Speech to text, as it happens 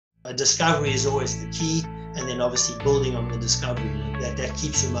A discovery is always the key, and then obviously building on the discovery. That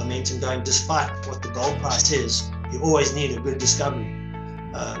keeps your momentum going, despite what the gold price is. You always need a good discovery.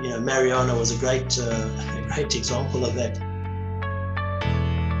 Mariana was a great example of that.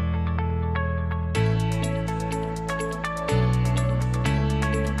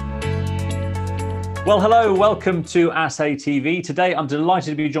 Well, hello, welcome to Assay TV. Today, I'm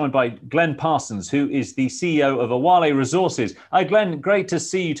delighted to be joined by Glen Parsons, who is the CEO of Awalé Resources. Glen, great to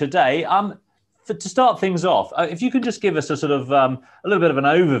see you today. To start things off, if you could just give us a sort of a little bit of an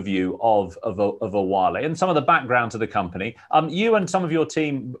overview of Awalé and some of the background to the company. You and some of your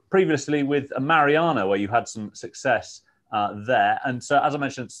team previously with Mariana, where you had some success there. And so, as I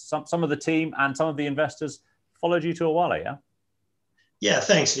mentioned, some of the team and some of the investors followed you to Awalé, yeah? Yeah,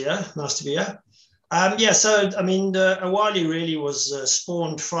 thanks, Leo. Nice to be here. Awalé really was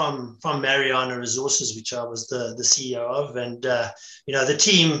spawned from Mariana Resources, which I was the CEO of, and the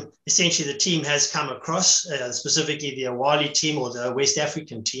team has come across, specifically the Awalé team, or the West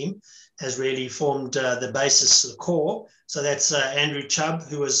African team, has really formed the basis, the core. So that's Andrew Chubb,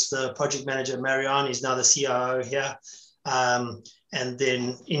 who was the project manager at Mariana. He's now the CIO here. And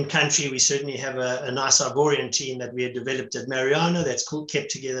then in country, we certainly have a nice Ivorian team that we had developed at Mariana that's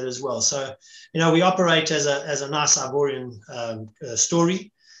kept together as well. So, we operate as a nice Ivorian story.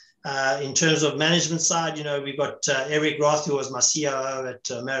 In terms of management side, we've got ARIC, who was my CIO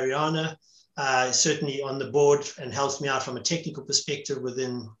at Mariana, certainly on the board and helps me out from a technical perspective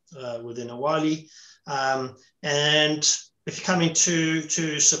within Awalé. And if you're coming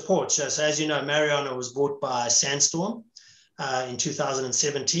to support, so as you know, Mariana was bought by Sandstorm in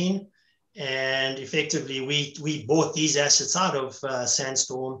 2017, and effectively we bought these assets out of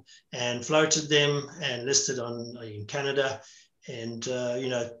Sandstorm and floated them and listed in Canada. And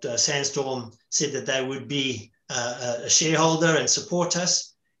Sandstorm said that they would be a shareholder and support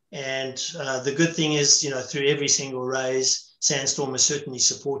us. And the good thing is, through every single raise, Sandstorm has certainly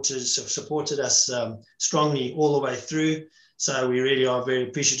supported us strongly all the way through. So we really are very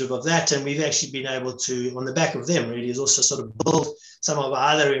appreciative of that. And we've actually been able to, on the back of them, really, is also sort of build some of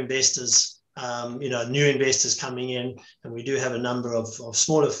our other investors, new investors coming in. And we do have a number of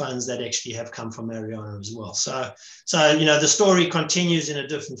smaller funds that actually have come from Mariana as well. So the story continues in a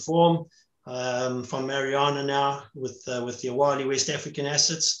different form from Mariana now with the Awalé West African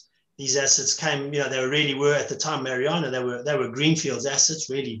assets. These assets came, they really were at the time Mariana, they were greenfields assets,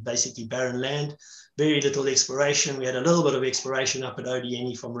 really basically barren land. Very little exploration. We had a little bit of exploration up at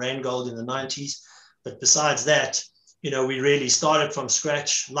Odienné from Randgold in the 90s. But besides that, we really started from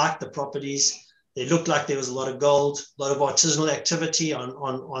scratch, liked the properties. They looked like there was a lot of gold, a lot of artisanal activity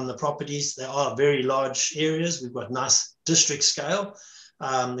on the properties. They are very large areas. We've got nice district scale.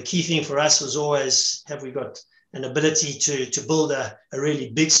 The key thing for us was always, have we got an ability to build a really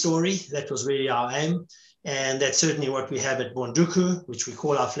big story? That was really our aim. And that's certainly what we have at Bondoukou, which we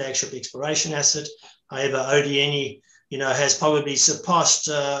call our flagship exploration asset. However, Odienné, has probably surpassed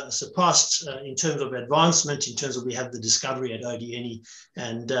in terms of advancement, in terms of we have the discovery at Odienné,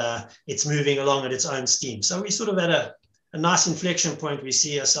 and it's moving along at its own steam. So we sort of at a nice inflection point. We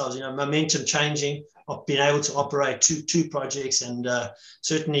see ourselves, momentum changing, of being able to operate two projects and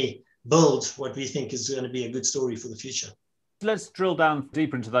certainly build what we think is going to be a good story for the future. Let's drill down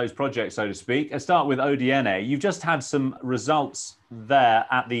deeper into those projects, so to speak. Let's start with Odienné. You've just had some results there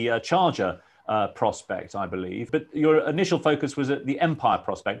at the Charger prospect, I believe, but your initial focus was at the Empire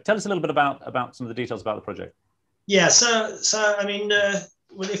prospect. Tell us a little bit about some of the details about the project. Yeah,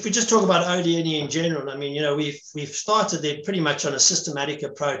 if we just talk about Odienné in general, we've started there pretty much on a systematic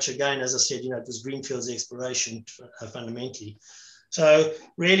approach. Again, as I said, it was greenfields exploration fundamentally. So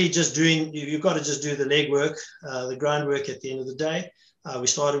really you've got to just do the legwork, the groundwork at the end of the day. We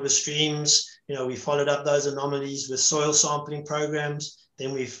started with streams, we followed up those anomalies with soil sampling programs.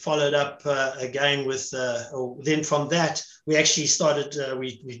 Then we followed up again with, then from that, we actually started,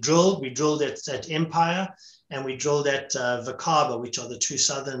 we drilled at Empire, and we drilled at Vakaba, which are the two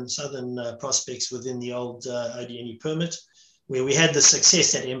southern prospects within the old Odienné permit, where we had the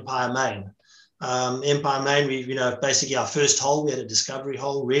success at Empire Main. Empire Main, basically our first hole, we had a discovery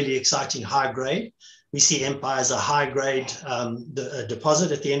hole, really exciting, high grade. We see Empire as a high grade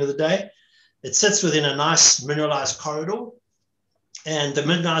deposit at the end of the day. It sits within a nice mineralized corridor, and the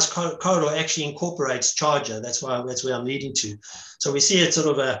mineralized corridor actually incorporates Charger. That's where I'm leading to. So we see it's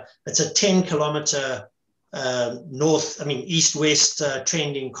it's a 10 kilometer east-west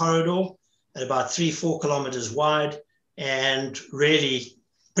trending corridor at about 3-4 kilometers wide, and really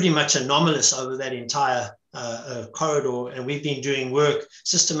pretty much anomalous over that entire corridor, and we've been doing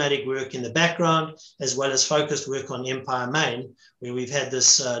systematic work in the background, as well as focused work on Empire Main, where we've had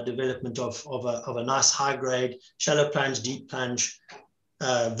this development of a nice high-grade, shallow plunge, deep plunge,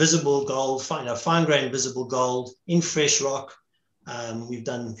 visible gold, fine-grained visible gold in fresh rock. We've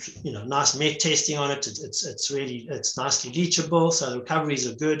done nice met testing on it. It's nicely leachable, so the recoveries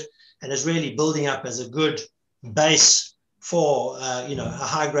are good, and it's really building up as a good base for a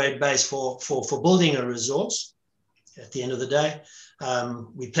high-grade base for building a resource. At the end of the day,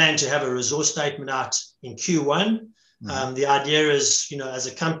 we plan to have a resource statement out in Q1. The idea is, as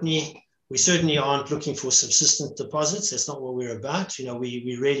a company, we certainly aren't looking for subsistent deposits. That's not what we're about.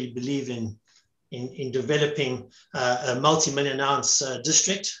 We really believe in developing a multi-million ounce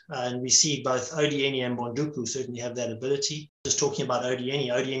district, and we see both Odienné and Bondoukou certainly have that ability. Just talking about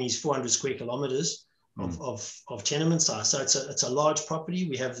Odienné is 400 square kilometers of tenement size, so it's a large property.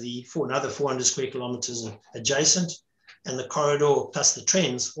 We have another 400 square kilometers adjacent, and the corridor plus the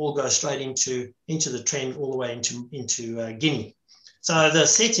trends all go straight into the trend all the way into Guinea. So the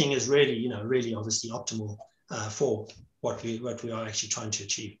setting is really obviously optimal for what we are actually trying to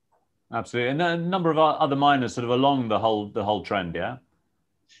achieve. Absolutely. And a number of other miners sort of along the whole trend, yeah?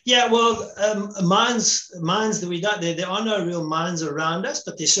 Yeah, well, mines that we don't, there are no real mines around us,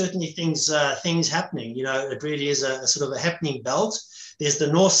 but there's certainly things happening. It really is a sort of a happening belt. There's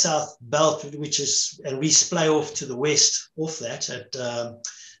the north-south belt, and we splay off to the west off that,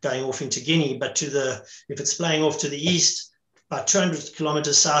 going off into Guinea. But if it's splaying off to the east, about 200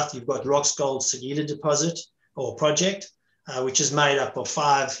 kilometers south, you've got Rock's Gold Seguila deposit or project, which is made up of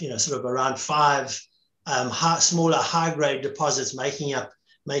five smaller high-grade deposits making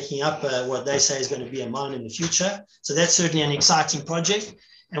up what they say is going to be a mine in the future. So that's certainly an exciting project.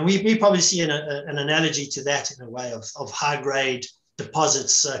 And we probably see an analogy to that in a way of high-grade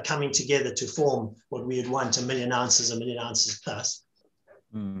deposits coming together to form what we would want, a million ounces plus.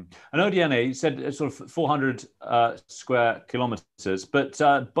 And Odienné, you said sort of 400 square kilometers, but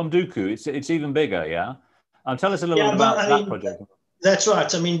Bondoukou, it's even bigger, yeah? Tell us a little bit about that project. That's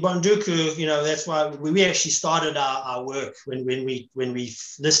right. I mean, Bondoukou, that's why we actually started our work when we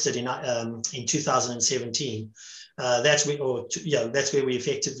listed in 2017. That's where we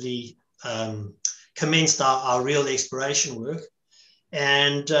effectively commenced our real exploration work.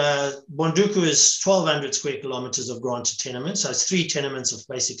 And Bondoukou is 1,200 square kilometers of granted tenements. So it's 3 tenements of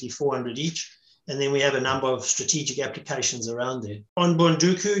basically 400 each. And then we have a number of strategic applications around there. On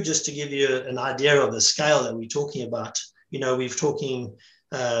Bondoukou, just to give you an idea of the scale that we're talking about, we're talking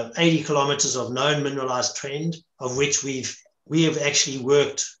 80 kilometers of known mineralized trend, of which we have actually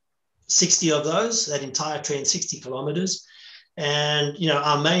worked 60 of those, that entire trend, 60 kilometers. And,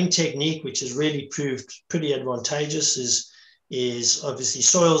 our main technique, which has really proved pretty advantageous, is obviously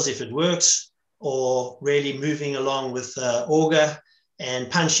soils if it works, or really moving along with auger and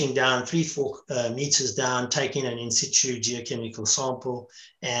punching down 3-4 meters down, taking an in situ geochemical sample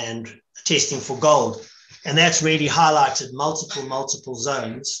and testing for gold. And that's really highlighted multiple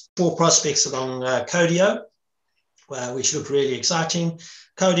zones. 4 prospects along Côte, which look really exciting.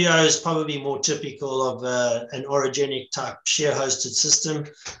 Côte is probably more typical of an orogenic type shear hosted system.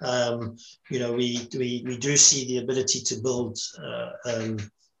 We do see the ability to build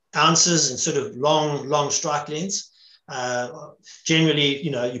ounces and sort of long strike lengths. Generally,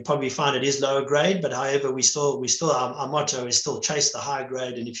 you probably find it is lower grade, but however, we still our motto is still chase the high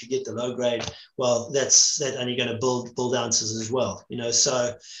grade, and if you get the low grade, well, that's only going to build ounces as well.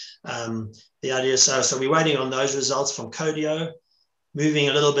 So the idea is so we're waiting on those results from Côte. Moving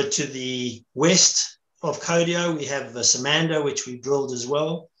a little bit to the west of Côte, we have Samanda, which we drilled as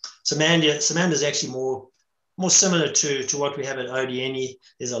well. Samanda is actually more similar to what we have at Odienné.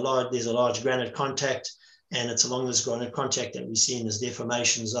 There's a large granite contact, and it's along this granite contact that we see in this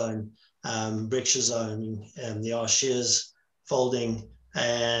deformation zone, breccia zone, and there are shears folding,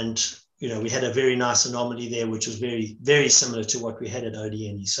 and we had a very nice anomaly there, which was very, very similar to what we had at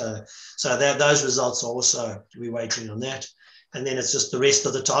Odienné. So those results are also, we're waiting on that. And then it's just the rest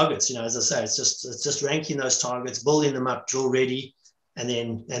of the targets. As I say, it's just ranking those targets, building them up, drill ready, and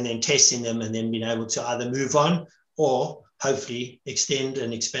then testing them, and then being able to either move on or hopefully extend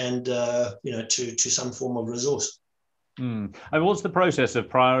and expand, to some form of resource. And what's the process of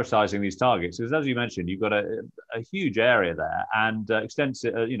prioritizing these targets? Because as you mentioned, you've got a huge area there and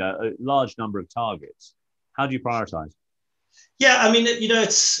extensive, a large number of targets. How do you prioritize? Yeah, I mean,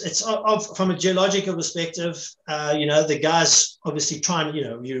 it's from a geological perspective, the guys obviously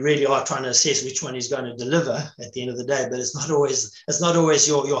you really are trying to assess which one is going to deliver at the end of the day, but it's not always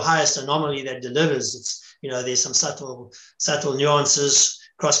your highest anomaly that delivers. It's, there's some subtle nuances,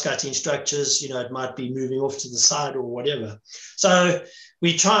 cross-cutting structures. It might be moving off to the side or whatever. So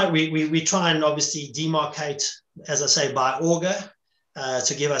we try and obviously demarcate, as I say, by auger,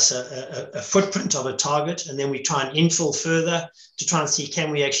 to give us a footprint of a target. And then we try and infill further to try and see,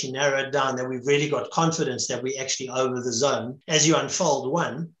 can we actually narrow it down, that we've really got confidence that we're actually over the zone. As you unfold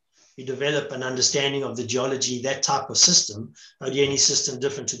one, you develop an understanding of the geology, that type of system. Odienné system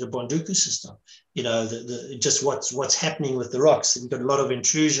different to the Bondoukou system. Just what's happening with the rocks. We've got a lot of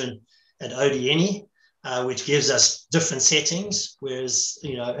intrusion at Odienné, which gives us different settings, whereas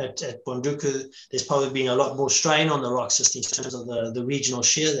at Bondoukou, there's probably been a lot more strain on the rocks just in terms of the regional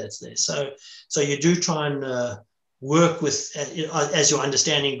shear that's there. So you do try and work with, as your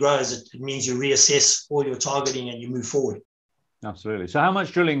understanding grows, it means you reassess all your targeting and you move forward. Absolutely. So how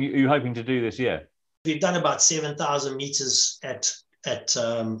much drilling are you hoping to do this year? We've done about 7,000 meters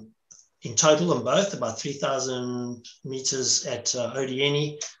in total on both, about 3,000 meters at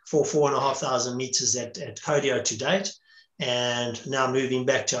Odienné, 4,500 meters at Côte to date, and now moving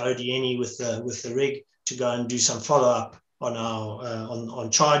back to Odienné with the rig to go and do some follow-up on our on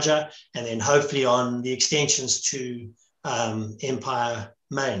Charger, and then hopefully on the extensions to Empire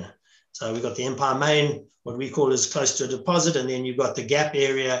Main. So we've got the Empire Main, what we call is close to a deposit, and then you've got the gap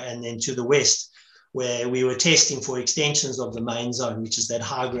area, and then to the west, where we were testing for extensions of the main zone, which is that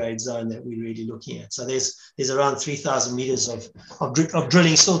high-grade zone that we're really looking at. So there's around 3,000 meters of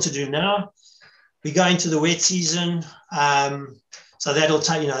drilling still to do now. We go into the wet season, so that'll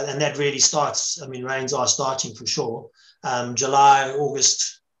take, and that really starts, rains are starting for sure. July,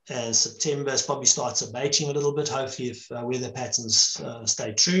 August, and September probably starts abating a little bit, hopefully if weather patterns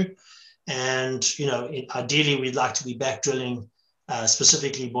stay true. And, ideally, we'd like to be back drilling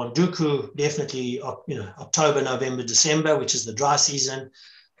specifically Bondoukou, definitely October, November, December, which is the dry season.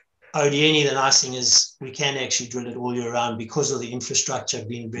 Odienné, the nice thing is we can actually drill it all year round because of the infrastructure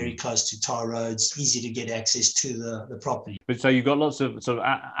being very close to tar roads, easy to get access to the property. But so you've got lots of sort of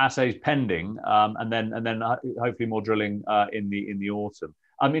assays pending, and then hopefully more drilling in the autumn.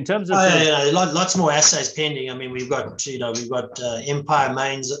 In terms of lots more assays pending. We've got Empire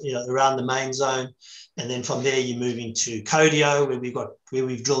Mains, around the main zone. And then from there, you're moving to Côte, where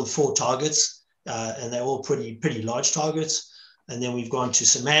we've drilled 4 targets, and they're all pretty large targets. And then we've gone to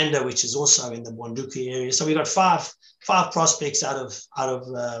Samanda, which is also in the Bondoukou area. So we've got five prospects out of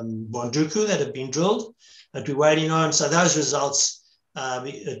Bondoukou that have been drilled that we're waiting on. So those results,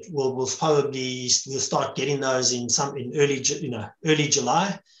 we'll start getting those in early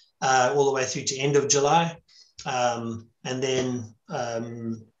July, all the way through to end of July, and then.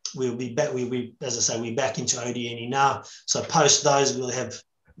 We'll be back. As I say, we're back into Odienné now. So post those, we'll have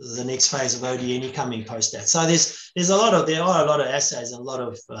the next phase of Odienné coming post that. So there are a lot of assays and a lot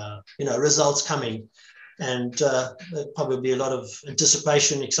of results coming, and probably a lot of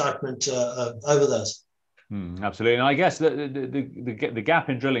anticipation, excitement over those. Absolutely, and I guess the gap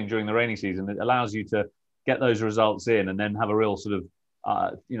in drilling during the rainy season, it allows you to get those results in, and then have a real sort of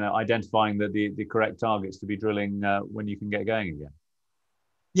identifying the correct targets to be drilling when you can get going again.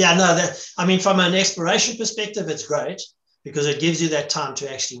 Yeah, no, from an exploration perspective, it's great because it gives you that time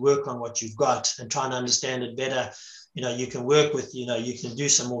to actually work on what you've got and try and understand it better. You can work with, you can do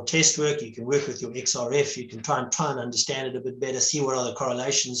some more test work. You can work with your XRF. You can try and understand it a bit better, see what are the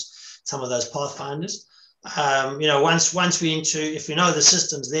correlations, some of those pathfinders. Once we're into, if we know the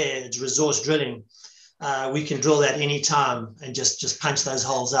system's there, it's resource drilling. We can drill that any time and just punch those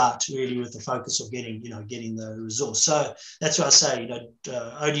holes out, really, with the focus of getting the resource. So that's what I say.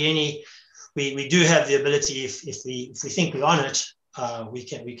 Odienné, we do have the ability, if we think we're on it,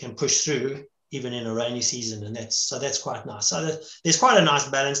 we can push through even in a rainy season, and that's quite nice. So there's quite a nice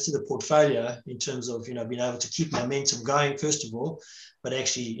balance to the portfolio in terms of being able to keep momentum going first of all, but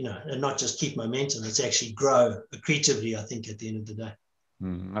actually and not just keep momentum, it's actually grow accretively, I think, at the end of the day.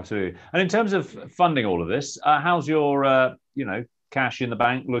 Absolutely. And in terms of funding all of this, how's your cash in the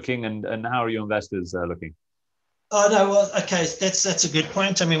bank looking, and how are your investors looking? Oh no, well, okay, that's a good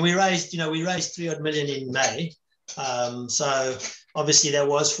point. We raised 3 million in May, so obviously that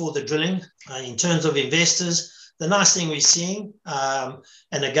was for the drilling. In terms of investors, the nice thing we're seeing,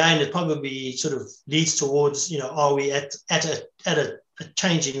 and again, it probably sort of leads towards, are we at a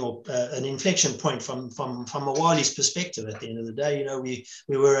changing or an inflection point from Awalé's perspective at the end of the day.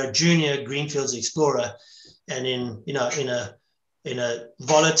 We were a junior greenfields explorer, and in a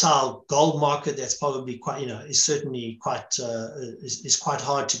volatile gold market, that's probably quite, is certainly quite is quite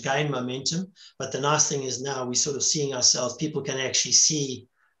hard to gain momentum. But the nice thing is now we're sort of seeing ourselves, people can actually see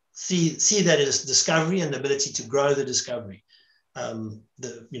that as discovery and the ability to grow the discovery.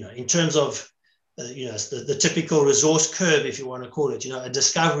 In terms of it's the typical resource curve, if you want to call it. A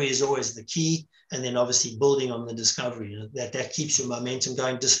discovery is always the key, and then obviously building on the discovery. That keeps your momentum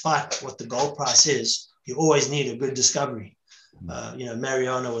going, despite what the gold price is. You always need a good discovery.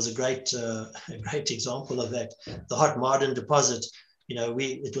 Mariana was a great example of that. The Hod Maden deposit.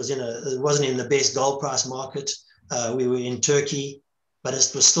 It wasn't in the best gold price market. We were in Turkey, but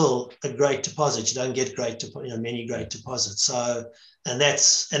it was still a great deposit. You don't get many great deposits. So, and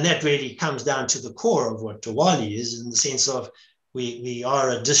that really comes down to the core of what Awalé is, in the sense of we are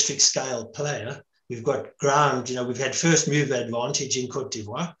a district scale player. We've got ground. We've had first mover advantage in Côte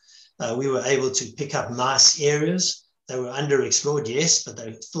d'Ivoire. We were able to pick up nice areas. They were underexplored, yes, but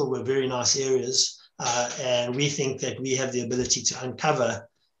they still were very nice areas. And we think that we have the ability to uncover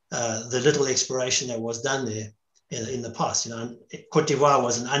the little exploration that was done there in the past. Côte d'Ivoire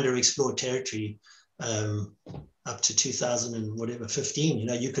was an underexplored territory up to 2015.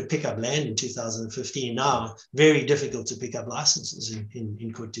 You could pick up land in 2015. Now, very difficult to pick up licenses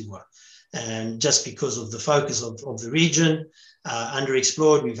in Côte d'Ivoire. And just because of the focus of the region,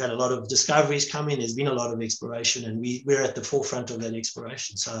 underexplored, we've had a lot of discoveries come in. There's been a lot of exploration, and we're at the forefront of that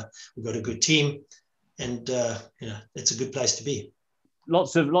exploration. So we've got a good team, and it's a good place to be.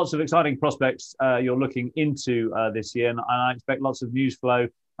 Lots of exciting prospects you're looking into this year, and I expect lots of news flow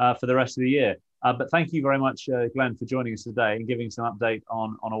for the rest of the year. But thank you very much, Glen, for joining us today and giving us an update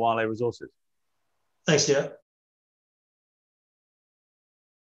on Awalé Resources. Thanks, Leo.